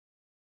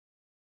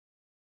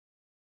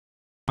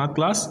Math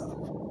class.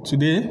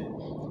 Today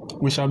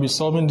we shall be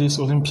solving this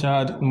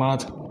Olympiad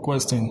math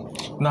question.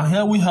 Now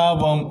here we have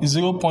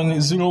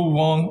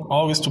 0.01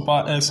 all raised to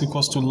power x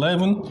equals to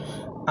 11,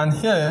 and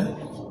here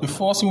the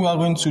first thing we are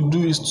going to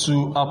do is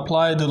to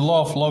apply the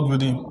law of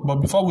logarithm. But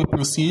before we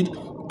proceed,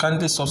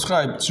 kindly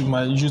subscribe to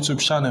my YouTube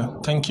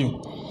channel. Thank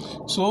you.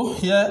 So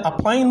here,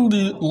 applying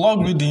the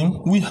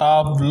logarithm, we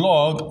have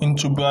log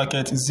into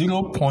bracket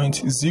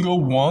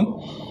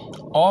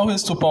 0.01 all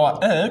raised to power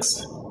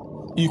x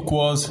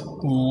equals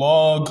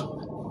log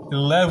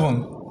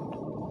 11.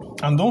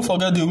 And don't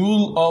forget the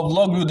rule of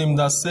logarithm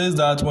that says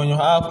that when you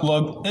have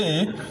log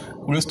a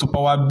raised to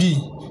power b,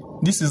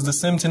 this is the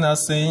same thing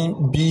as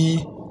saying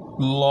b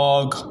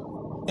log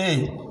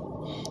a.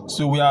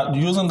 So we are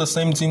using the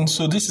same thing.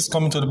 So this is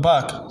coming to the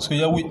back. So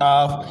here we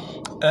have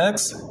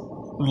x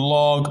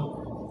log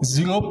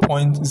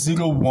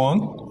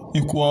 0.01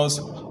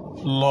 equals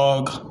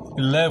log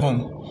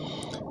 11.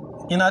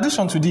 In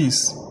addition to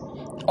this,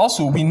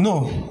 also we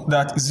know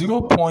that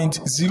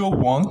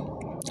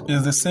 0.01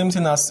 is the same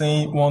thing as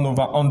saying 1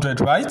 over 100,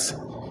 right?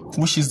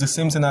 Which is the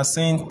same thing as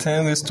saying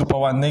 10 raised to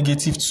power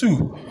negative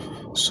 2.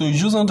 So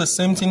using the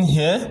same thing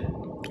here,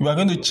 we are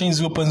going to change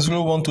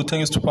 0.01 to 10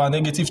 raised to power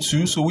negative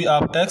 2. So we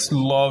have x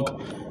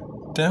log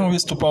 10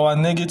 raised to power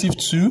negative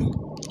 2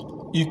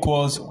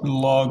 equals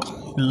log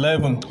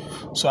 11.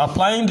 So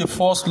applying the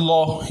first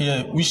law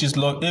here, which is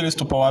log a raised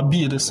to power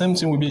b, the same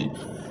thing will be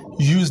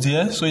used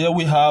here. So here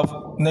we have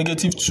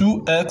negative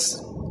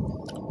 2x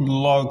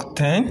log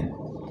 10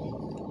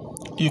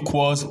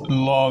 equals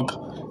log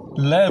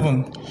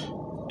 11.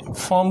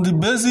 From the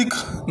basic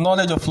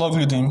knowledge of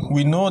logarithm,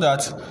 we know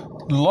that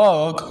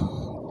log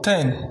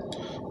 10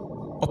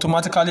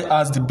 automatically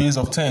adds the base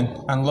of 10,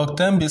 and log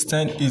 10 base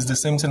 10 is the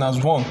same thing as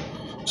 1.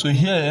 So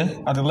here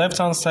at the left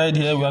hand side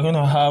here, we are going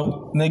to have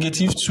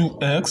negative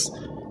 2x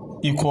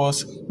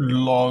equals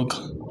log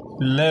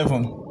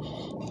 11.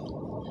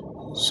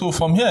 So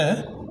from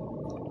here,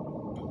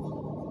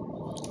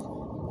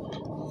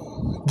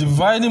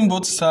 dividing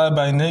both sides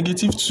by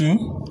negative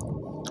 2,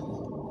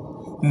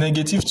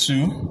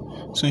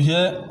 so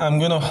here I'm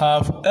going to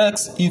have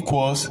x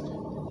equals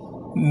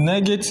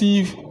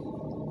negative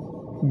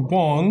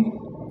 1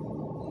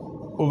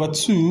 over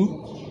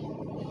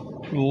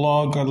 2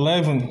 log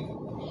 11.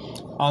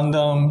 And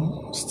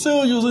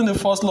still using the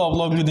first law of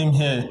logarithm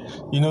here,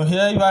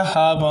 here if I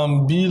have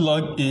b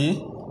log a,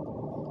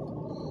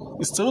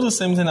 it's still the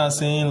same thing as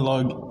saying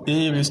log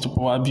a raised to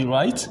power b,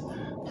 right?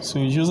 So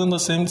using the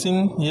same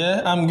thing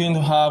here, I'm going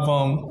to have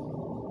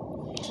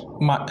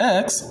my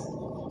x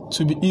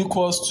to be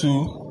equals to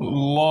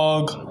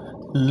log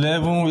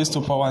 11 raised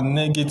to power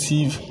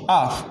negative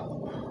half.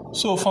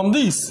 So from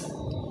this,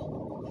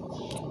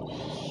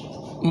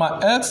 my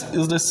x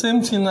is the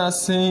same thing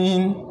as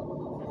saying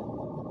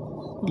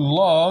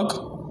log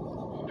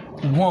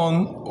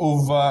 1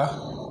 over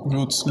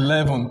root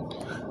 11.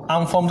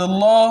 And from the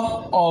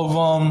law of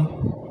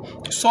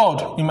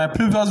surd, in my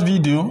previous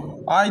video,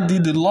 I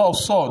did the law of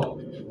surd.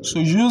 So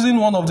using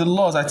one of the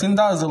laws, I think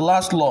that is the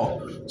last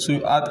law. So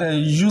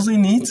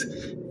using it,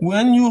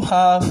 when you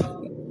have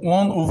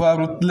 1 over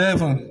root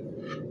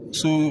 11,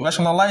 so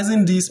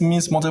rationalizing this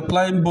means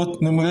multiplying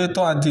both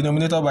numerator and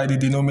denominator by the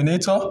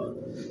denominator.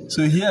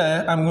 So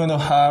here I'm going to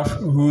have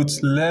root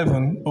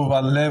 11 over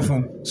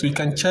 11. So you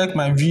can check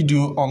my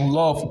video on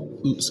law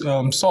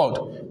of surd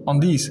on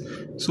this.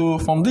 So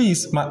from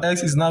this, my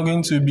x is now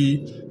going to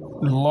be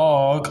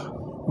log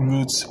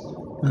root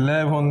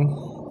 11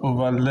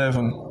 over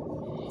 11.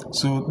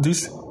 So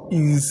this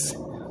is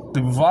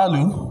the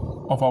value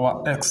of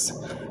our x.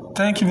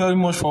 Thank you very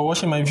much for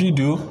watching my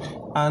video,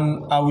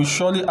 and I will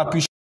surely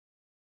appreciate